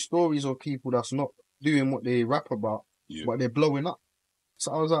too many stories of people that's not doing what they rap about, but they're blowing up.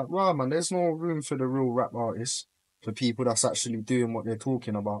 So I was like, wow, man, there's no room for the real rap artists, for people that's actually doing what they're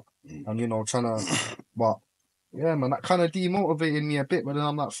talking about, and you know, trying to. But yeah, man, that kind of demotivated me a bit. But then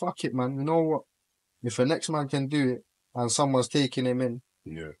I'm like, fuck it, man. You know what? If the next man can do it, and someone's taking him in,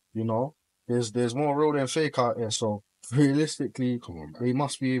 you know, there's more real than fake out there. So realistically, Come on, man. they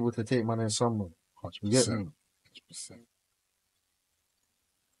must be able to take man in someone. 100%. You get me? 100%.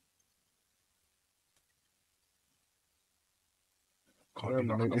 Yeah,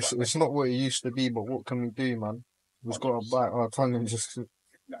 man, it's not what it used to be, but what can we do, man? We've got to bite our tongue and just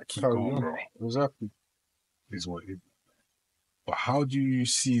keep carry going, on. bro. Exactly. Is what it is. But how do you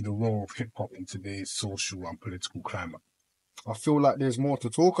see the role of hip hop in today's social and political climate? I feel like there's more to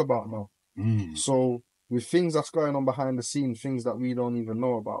talk about now. So with things that's going on behind the scenes, things that we don't even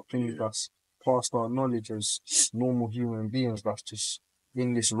know about, things that's past our knowledge as normal human beings, that's just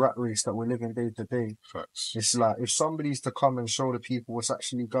in this rat race that we're living day to day. Facts. It's like if somebody's to come and show the people what's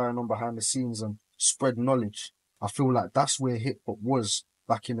actually going on behind the scenes and spread knowledge, I feel like that's where hip hop was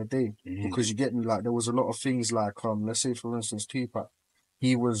back in the day. Because you get me, like there was a lot of things like let's say for instance Tupac,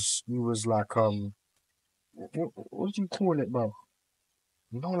 he was like what do you call it, bro?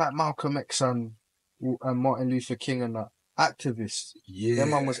 You know, like Malcolm X and Martin Luther King and that activists. Yeah. Their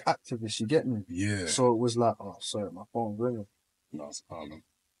man was activists, you get me? Yeah. So it was like, oh, sorry, my phone's ringing. No, it's calm.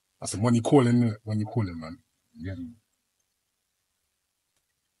 I said, when you calling, man. Yeah.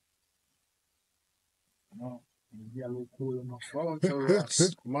 No, yellow calling my phone, so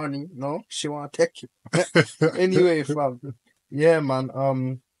that's money. No, she want to take you. Anyway, fam. Yeah,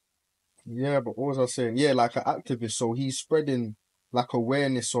 man. Yeah, but what was I saying? Yeah, like an activist. So he's spreading like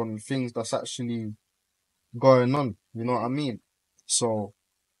awareness on things that's actually going on. You know what I mean? So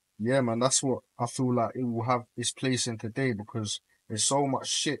yeah, man, that's what I feel like it will have its place in today because there's so much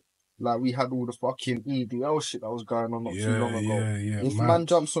shit. Like we had all the fucking EDL shit that was going on not too long ago. Yeah, If man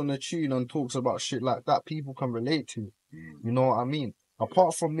jumps on the tune and talks about shit like that, people can relate to it. You know what I mean?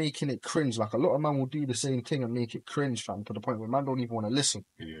 Apart from making it cringe, like a lot of man will do the same thing and make it cringe, fam, to the point where man don't even want to listen.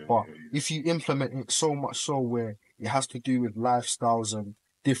 But if you implement it so much so where it has to do with lifestyles and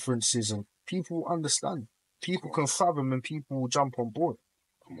differences and people understand, people can fathom and people will jump on board.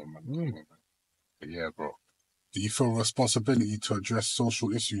 Come on, man. Come on, man. But yeah, bro. Do you feel a responsibility to address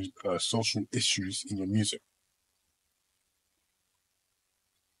social issues in your music?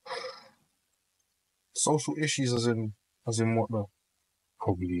 Social issues as in what though?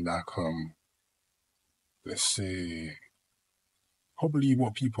 Probably like let's say probably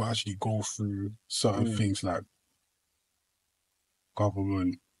what people actually go through, certain things like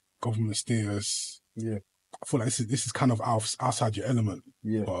government status. Yeah. I feel like this is kind of outside your element.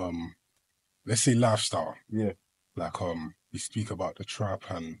 Yeah. But let's say lifestyle. Yeah. Like you speak about the trap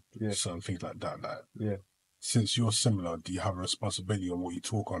and certain things like that. Like since you're similar, do you have a responsibility on what you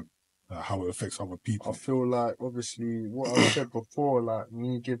talk on? How it affects other people? I feel like obviously what I said before, like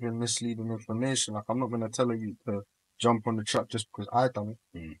me giving misleading information, like I'm not gonna tell you to jump on the trap just because I done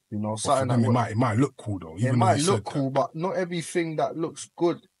it. You know, but for them, it might look cool though. It might look cool, but not everything that looks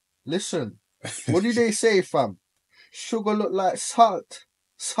good. Listen, what do they say, fam? Sugar look like salt.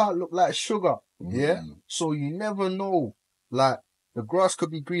 Salt look like sugar. Yeah? So you never know. Like, the grass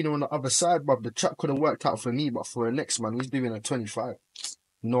could be greener on the other side, but the trap could have worked out for me, but for the next man, he's doing a 25.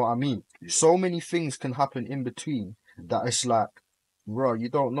 You know what I mean? So many things can happen in between that it's like, bro, you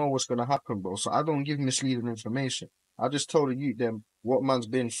don't know what's gonna happen, bro. So I don't give misleading information. I just tell the youth them what man's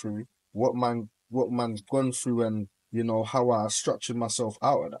been through, what man's gone through, and you know how I structured myself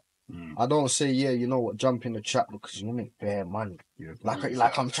out of that. I don't say, yeah, you know what, jump in the trap because you make bare money.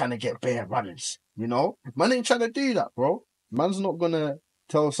 Like I'm trying to get bare runners. You know, man ain't trying to do that, bro. Man's not gonna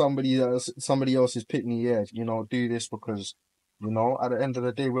tell somebody else's pick me, yeah, you know, do this because. You know, at the end of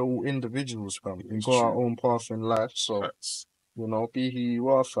the day, we're all individuals, fam. We've got our own path in life, so, you know, be who you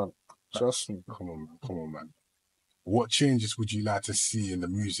are, fam. Trust me. Come on, man. What changes would you like to see in the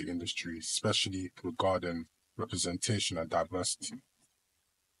music industry, especially regarding representation and diversity?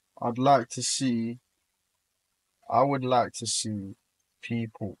 I would like to see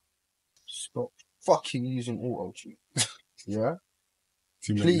people stop fucking using auto-tune. Yeah?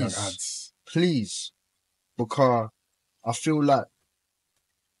 Too many young ads. Please. Because I feel like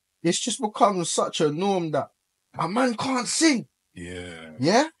it's just become such a norm that a man can't sing. Yeah.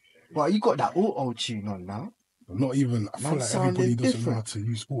 Yeah? But you got that auto-tune on now. Not even, I feel like everybody doesn't know how to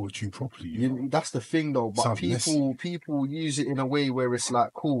use auto-tune properly. That's the thing though, but people use it in a way where it's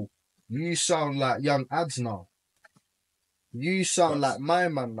like, cool, you sound like young ads now. You sound like my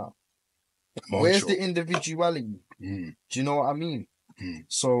man now. Where's the individuality? Mm. Do you know what I mean? Mm.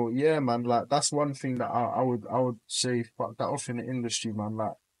 So yeah, man, like that's one thing that I would say fuck that off in the industry, man.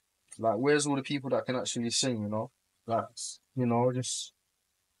 Like where's all the people that can actually sing, you know? Like, you know, just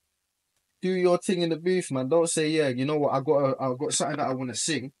do your thing in the booth, man. Don't say, yeah, you know what, I've got something that I want to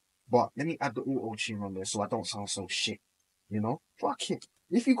sing, but let me add the auto tune on there so I don't sound so shit. You know? Fuck it.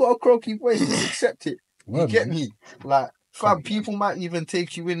 If you got a croaky voice, just accept it. You get me? Like, fam, people might even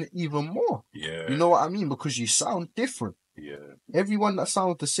take you in even more. Yeah. You know what I mean? Because you sound different. Yeah. Everyone that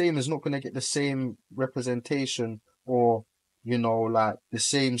sounds the same is not going to get the same representation or, you know, like the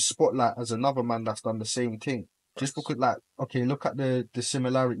same spotlight as another man that's done the same thing. Just because, like, okay, look at the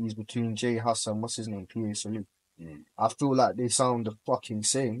similarities between J Huss and what's his name, PA Salute. I feel like they sound the fucking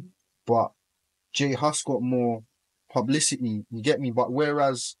same, but J Huss got more publicity, you get me? But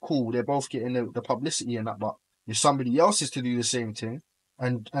whereas, cool, they're both getting the publicity and that, but if somebody else is to do the same thing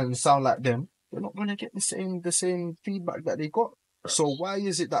and sound like them, they're not gonna get the same feedback that they got. So why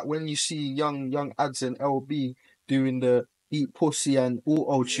is it that when you see young ads and LB doing the eat pussy and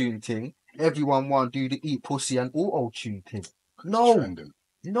auto tune thing, everyone want to do the eat pussy and auto tune thing? No,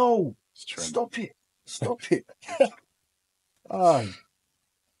 no, stop it, it. Ah.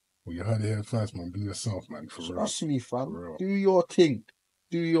 Well, you heard it here first, man. Be yourself, man. Trust me, fam. Do your thing.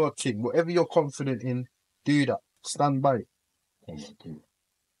 Do your thing. Whatever you're confident in, do that. Stand by it. Oh my God.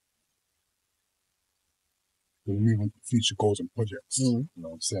 We'll move on to future goals and projects. You know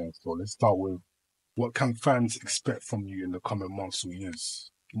what I'm saying? So let's start with, what can fans expect from you in the coming months or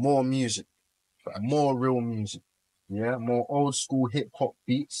years? More music. More real music. Yeah, more old school hip hop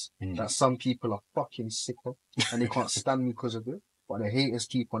beats that some people are fucking sick of and they can't stand me because of it. But the haters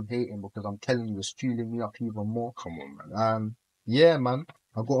keep on hating because I'm telling you, it's fueling me up even more. Come on, man. Yeah, man.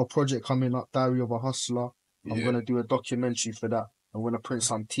 I've got a project coming up, Diary of a Hustler. I'm going to do a documentary for that. I'm going to print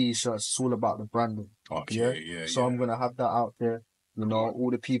some t-shirts. It's all about the branding. Okay, So I'm going to have that out there. You know,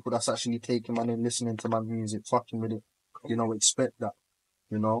 all the people that's actually taking my name, listening to my music, fucking with it. You know, expect that.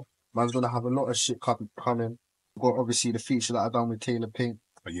 You know, man's going to have a lot of shit coming. Got obviously the feature that I done with Taylor Pink.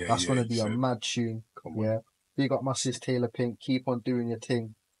 That's going to be a mad tune. Big up my sis Taylor Pink. Keep on doing your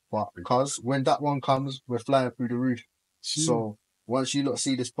thing. But because when that one comes, we're flying through the roof. So once you lot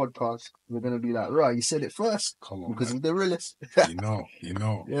see this podcast, we're going to be like, right, you said it first. Because he's the realest. You know.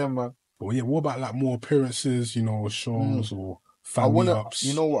 Yeah, man. But yeah, what about like more appearances, you know, shows or fan meetups?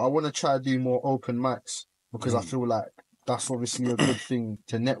 You know what, I want to try to do more open mics because I feel like that's obviously a good thing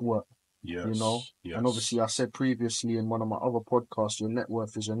to network. You know, and obviously I said previously in one of my other podcasts, your net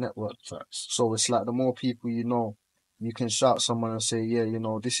worth is your network. So it's like the more people you know, you can shout someone and say, yeah, you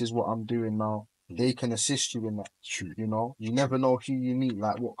know, this is what I'm doing now. They can assist you in that. True. You know, you never know who you meet,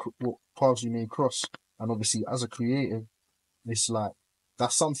 like what paths you may cross. And obviously as a creative, it's like,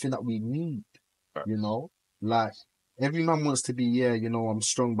 that's something that we need, you know, like every man wants to be, yeah, you know, I'm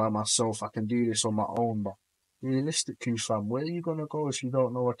strong by myself. I can do this on my own, but realistically, fam, where are you going to go if you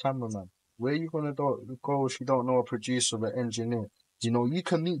don't know a cameraman? Where are you going to go if you don't know a producer or an engineer? You know, you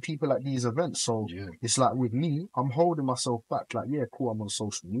can meet people at these events. So it's like with me, I'm holding myself back. Like, yeah, cool, I'm on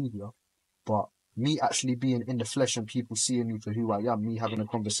social media. But me actually being in the flesh and people seeing me for who I am, me having a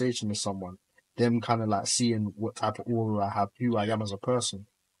conversation with someone, them kind of like seeing what type of aura I have, who I am as a person,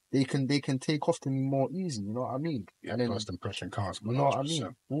 they can take off to me more easy, you know what I mean? Yeah, and then, first impression counts. You know what I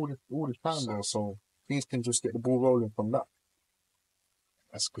mean? All the time, though. So things can just get the ball rolling from that.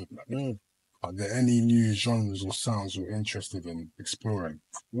 That's good, man. Are there any new genres or sounds you're interested in exploring?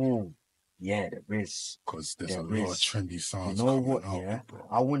 Yeah, there is. Because there's a lot of trendy sounds. You know what? Bro.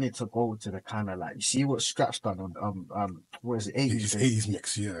 I wanted to go to the kind of like, you see what Scratch done on what is it, 80s? 80s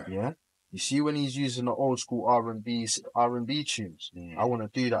mix, yeah. Yeah. You see when he's using the old school R&B tunes. I want to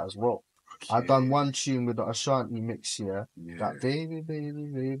do that as well. I done one tune with the Ashanti mix, that baby, baby,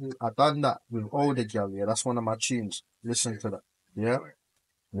 baby. I done that with older girl, that's one of my tunes. Listen to that,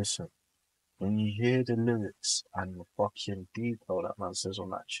 Listen. When you hear the lyrics and the fucking detail that man says on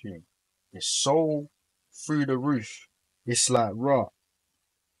that tune, it's so through the roof. It's like, raw.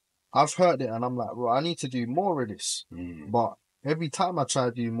 I've heard it and I'm like, raw, I need to do more of this. But every time I try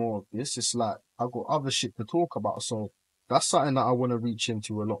to do more of this, it's like, I've got other shit to talk about. So that's something that I want to reach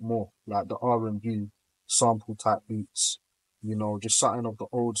into a lot more. Like the R&B sample type beats, you know, just something of the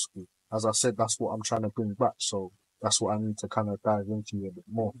old school. As I said, that's what I'm trying to bring back. So that's what I need to kind of dive into a bit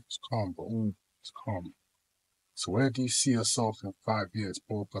more. It's calm, bro. It's calm. So where do you see yourself in 5 years,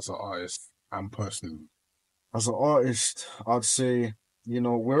 both as an artist and personally? As an artist, I'd say, you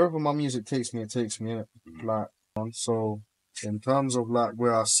know, wherever my music takes me, it takes me. Like, so in terms of like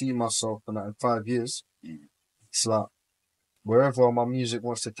where I see myself in 5 years, it's like wherever my music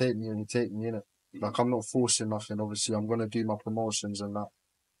wants to take me, and take me in it. Like, I'm not forcing nothing. Obviously, I'm gonna do my promotions and that.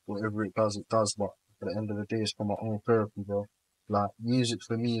 Whatever it does, it does. But at the end of the day, it's for my own therapy, bro. Like, music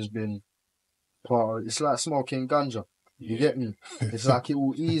for me has been part of, it's like smoking ganja. You get me? It's like it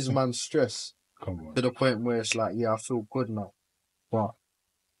will ease man's stress to the point where it's like, yeah, I feel good now. But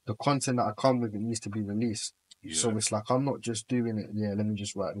the content that I come with, it needs to be released. So it's like, I'm not just doing it, yeah, let me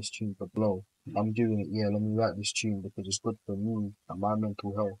just write this tune for blow. I'm doing it, yeah, let me write this tune because it's good for me and my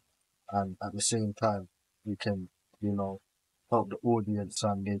mental health. And at the same time, we can, you know, help the audience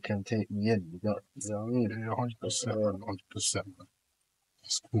and they can take me in. You know what I mean? Yeah, 100%, 100%.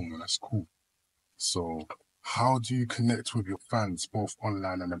 That's cool, man. That's cool. So, how do you connect with your fans, both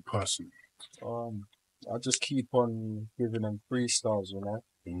online and in person? I just keep on giving them freestyles, you know.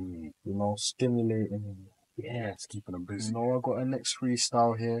 You know, stimulating them. Yeah, it's keeping them busy. You know, I got a next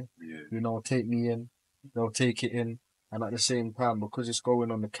freestyle here. Yeah. You know, take me in. They'll take it in. And at the same time, because it's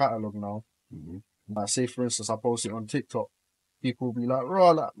going on the catalogue now, like, say for instance, I post it on TikTok, people will be like,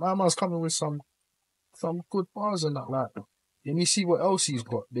 "Raw, like, my man's coming with some good bars and that." Like, let me see what else he's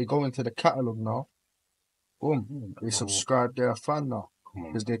got. They go into the catalogue now. Boom. They subscribe. They're a fan now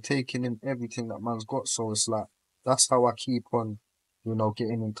because they're taking in everything that man's got. So it's like, that's how I keep on, you know,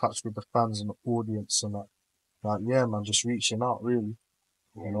 getting in touch with the fans and the audience and that. Like, yeah, man, just reaching out, really.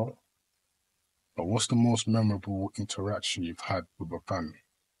 You know. But what's the most memorable interaction you've had with a fan?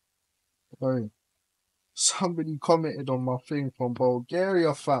 Hey, somebody commented on my thing from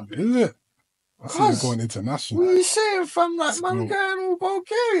Bulgaria, fam. Is it? I see you going international. What are you saying, fam? Like, man, going all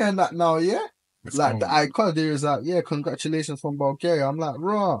Bulgaria and that now, yeah? Like, the icon there is like, yeah, congratulations from Bulgaria. I'm like,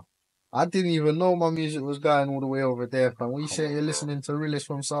 raw. I didn't even know my music was going all the way over there, fam. What you saying? You're listening to Realist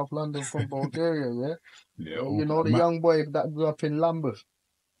from South London, from Bulgaria, yeah? Yeah, You know, the young boy that grew up in Lambeth.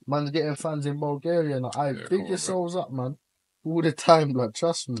 Man's getting fans in Bulgaria. And I big yourselves up, man. All the time, like,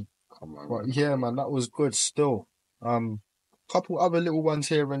 trust me. But yeah, man, that was good still. Couple other little ones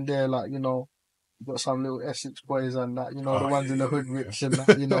here and there, like, you know, got some little Essex boys and that, you know, the ones in the hood rich and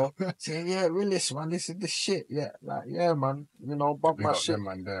that, you know, saying, yeah, realist, man, this is the shit, yeah, like, yeah, man, you know, bump my shit. Them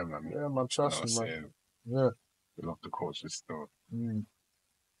man there, man. Yeah, man, trust me, man. Yeah. We love the culture still.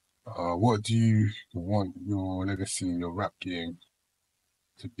 What do you want your legacy in your rap game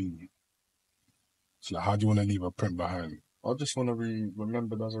to be? So, like, how do you want to leave a print behind? I just want to be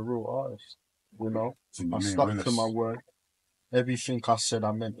remembered as a real artist, you know. I stuck to my word. Everything I said,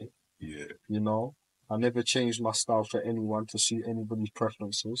 I meant it. Yeah. You know, I never changed my style for anyone to suit anybody's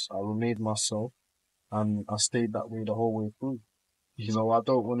preferences. I remained myself and I stayed that way the whole way through. You know, I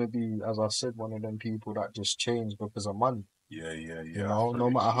don't want to be, as I said, one of them people that just change because of money. Yeah. You know,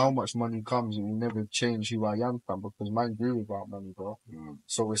 no matter how much money comes, it will never change who I am, fam, because mine grew without money, bro.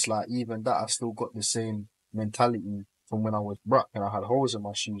 So it's like, even that, I still got the same mentality from when I was broke and I had holes in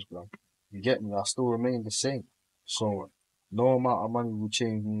my shoes, bro. You get me? I still remain the same. So no amount of money will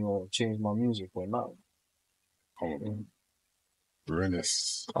change me or change my music or nothing. Come on.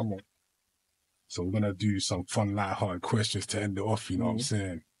 Realist. Come on. So we're going to do some fun, light-hearted questions to end it off, you know what I'm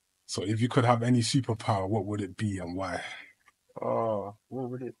saying? So if you could have any superpower, what would it be and why? What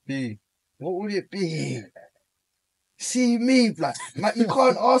would it be? What would it be? See me, like, you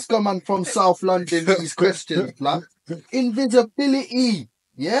can't ask a man from South London these questions, like. Invisibility,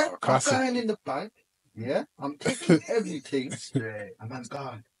 yeah? I'm going in the bank, yeah? I'm taking everything, and man's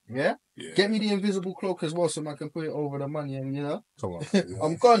gone, yeah? Get me the invisible cloak as well so I can put it over the money and, you know? Come on.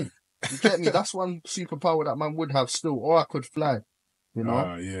 I'm gone. You get me? That's one superpower that man would have still, or I could fly, you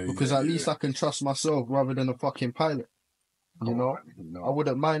know? Because at least I can trust myself rather than a fucking pilot. You know, I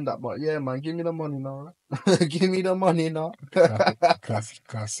wouldn't mind that, but yeah, man, give me the money now, right? Give me the money now. Classic.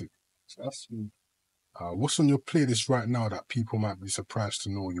 Trust me. What's on your playlist right now that people might be surprised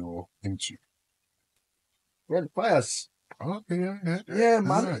to know you're into? Red Fires. Okay, yeah,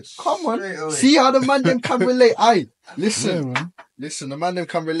 man. Nice. Come on. See how the man them can relate. Aye, listen. Yeah, listen, the man them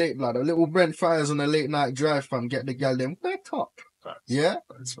can relate, blood. A little Brent Fires on a late night drive, fam. Get the gal them wet up. Yeah?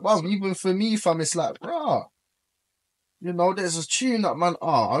 Well, even for me, fam, it's like, bruh. You know, there's a tune that, man,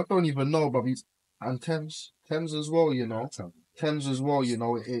 I don't even know, but and Thames as well, you know. Thames as well, you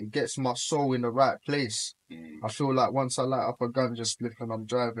know, it gets my soul in the right place. I feel like once I light up a ganja spliff and I'm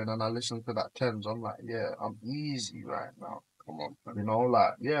driving and I listen to that Thames, I'm like, yeah, I'm easy right now. Come on, you know,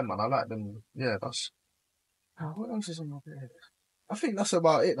 like, yeah, man, I like them. Yeah, that's. What else is on my playlist? I think that's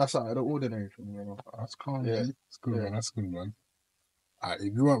about it. That's out of the ordinary for me, you know. That's calm, yeah. That's good, man. That's good, man.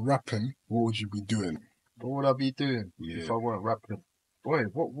 If you weren't rapping, what would you be doing? What would I be doing if I weren't rapping? Boy,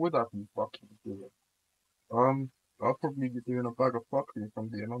 what would I be fucking doing? I'll probably be doing a bag of fuckery if I'm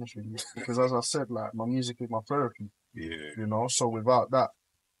being honest with you. Because as I said, like, my music is my therapy. Yeah. You know, so without that,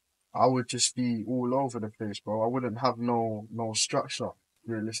 I would just be all over the place, bro. I wouldn't have no structure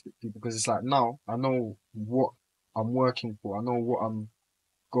realistically, because it's like now I know what I'm working for. I know what I'm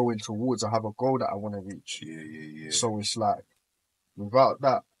going towards. I have a goal that I want to reach. Yeah. So it's like without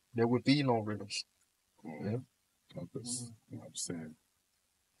that, there would be no realist. Yeah. Purpose. You know what I'm saying?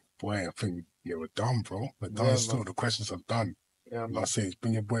 Boy, I think, yeah, we're done, bro. We're done Yeah, still. man. The questions are done. Yeah, Like I man. say, it's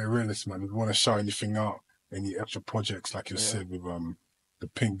been your boy Realist, man. If you want to shout anything out, any extra projects, like you Yeah. said, with the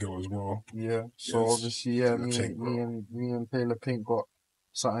Pink Girl as well. Yeah. So Yes. obviously, yeah, Do your thing, bro. me and Taylor Pink got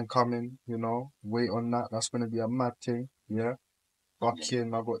something coming, you know. Wait on that. That's gonna be a mad thing. Yeah.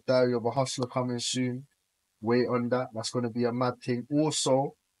 Fucking, I got Diary of a Hustler coming soon. Wait on that. That's gonna be a mad thing.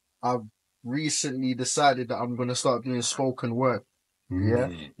 Also, I've recently decided that I'm gonna start doing spoken word.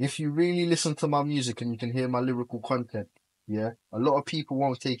 Yeah. If you really listen to my music and you can hear my lyrical content, yeah, a lot of people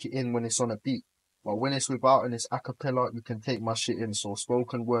won't take it in when it's on a beat. But when it's without and it's a cappella, you can take my shit in. So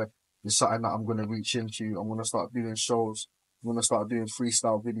spoken word is something that I'm gonna reach into. I'm gonna start doing shows. I'm gonna start doing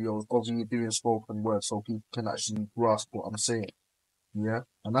freestyle videos of me doing spoken word so people can actually grasp what I'm saying. Yeah.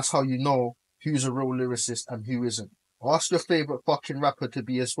 And that's how you know who's a real lyricist and who isn't. Ask your favorite fucking rapper to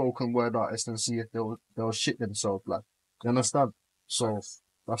be a spoken word artist and see if they'll shit themselves. Like, you understand? So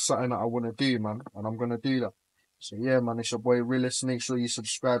that's something that I want to do, man, and I'm gonna do that. So yeah, man, it's your boy Realist. Make sure you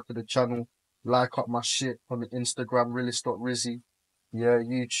subscribe to the channel, like up my shit on the Instagram, realist.rizzy. Yeah,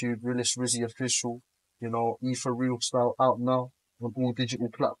 YouTube, Realist Rizzy official. You know, E for Real style out now on all digital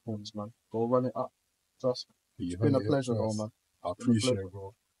platforms, man. Go run it up. Trust me. It's been a pleasure, though, man. I appreciate it,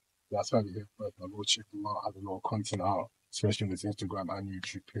 bro. That's why we're here first. I'll go check them out, have a lot of content out, especially on this Instagram and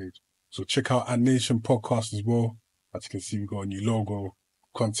YouTube page. So check out AntNation podcast as well. As you can see, we got a new logo,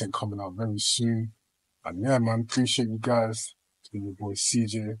 content coming out very soon. And yeah, man, appreciate you guys. It's been your boy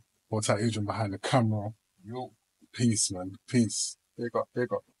CJ, Hotel Adrian behind the camera. Yo, peace, man. Peace. Big up, big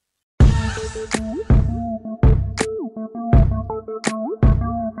up.